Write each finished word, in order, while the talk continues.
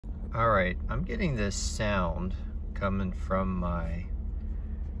Alright, I'm getting this sound coming from my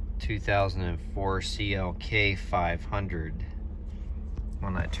 2004 CLK500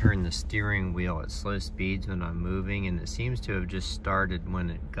 when I turn the steering wheel at slow speeds when I'm moving, and it seems to have just started when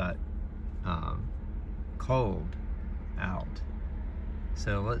it got cold out.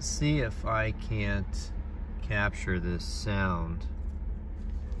 So let's see if I can't capture this sound.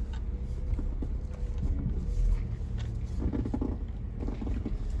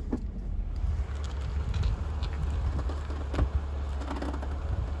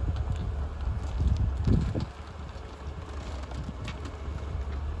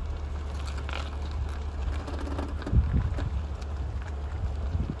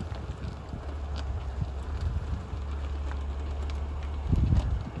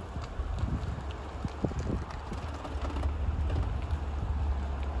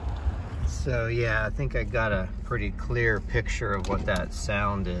 So yeah, I think I got a pretty clear picture of what that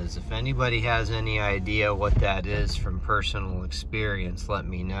sound is. If anybody has any idea what that is from personal experience, let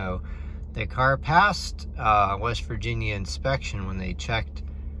me know. The car passed West Virginia inspection when they checked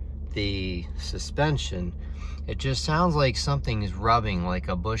the suspension. It just sounds like something is rubbing, like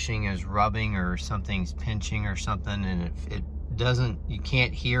a bushing is rubbing or something's pinching or something, and it doesn't, you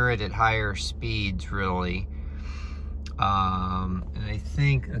can't hear it at higher speeds really. And I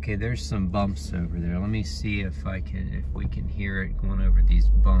think, okay, there's some bumps over there. Let me see if we can hear it going over these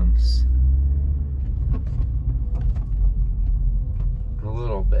bumps. A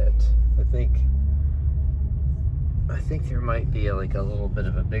little bit. I think there might be like a little bit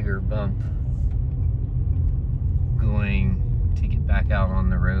of a bigger bump going to get back out on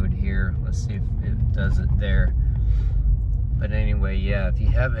the road here. Let's see if it does it there. But anyway, yeah, if you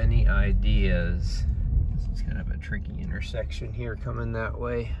have any ideas, it's kind of a tricky intersection here coming that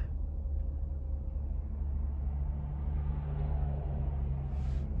way.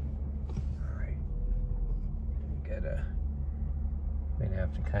 All right, gonna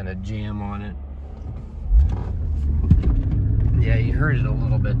have to kind of jam on it. Yeah, you heard it a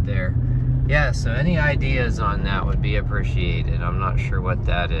little bit there. Yeah, so any ideas on that would be appreciated. I'm not sure what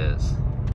that is.